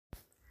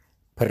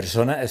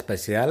Persona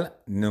especial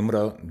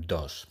número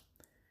 2.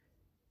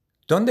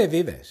 ¿Dónde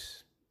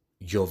vives?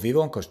 Yo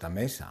vivo en Costa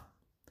Mesa.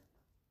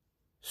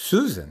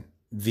 Susan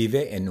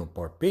vive en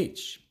Newport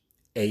Beach.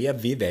 Ella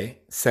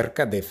vive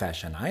cerca de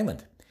Fashion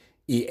Island.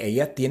 Y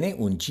ella tiene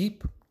un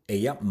Jeep.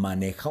 Ella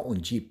maneja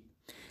un Jeep.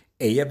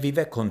 Ella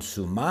vive con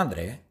su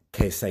madre,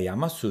 que se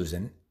llama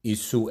Susan, y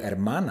su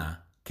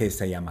hermana, que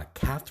se llama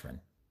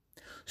Catherine.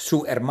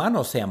 Su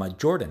hermano se llama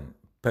Jordan,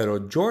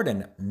 pero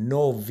Jordan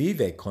no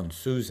vive con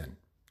Susan.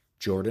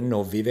 Jordan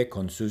no vive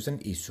con Susan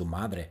y su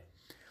madre.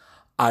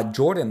 A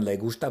Jordan le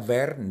gusta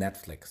ver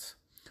Netflix.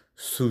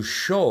 Su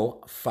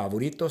show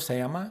favorito se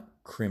llama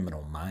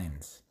Criminal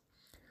Minds.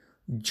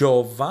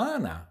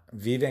 Giovanna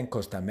vive en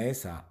Costa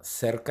Mesa,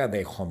 cerca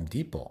de Home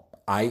Depot.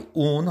 Hay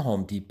un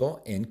Home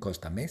Depot en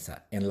Costa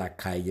Mesa, en la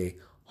calle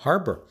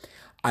Harbor.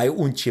 Hay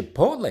un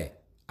Chipotle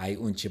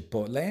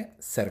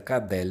cerca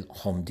del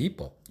Home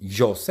Depot.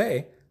 Yo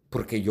sé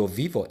porque yo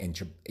vivo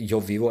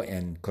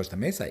en Costa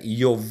Mesa y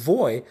yo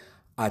voy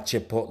a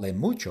Chipotle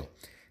mucho.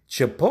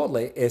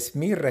 Chipotle es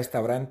mi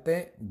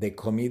restaurante de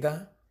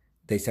comida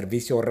de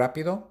servicio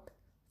rápido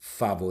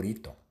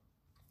favorito.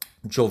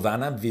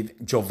 Giovanna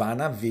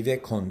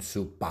vive con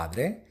su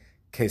padre,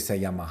 que se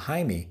llama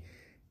Jaime,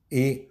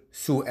 y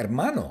su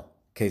hermano,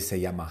 que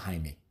se llama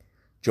Jaime.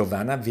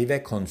 Giovanna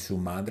vive con su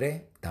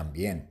madre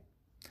también.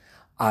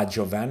 A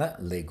Giovanna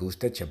le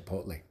gusta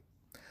Chipotle.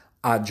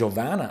 A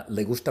Giovanna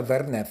le gusta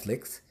ver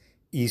Netflix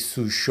y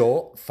su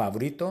show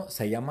favorito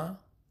se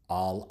llama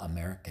All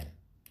American.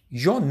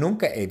 Yo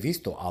nunca he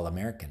visto All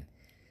American.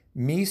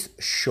 Mis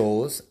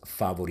shows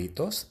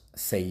favoritos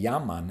se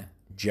llaman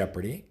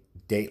Jeopardy,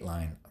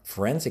 Dateline,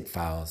 Forensic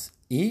Files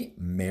y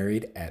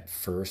Married at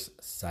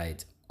First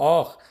Sight.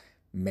 Oh,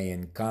 me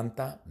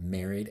encanta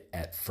Married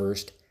at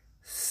First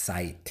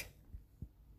Sight.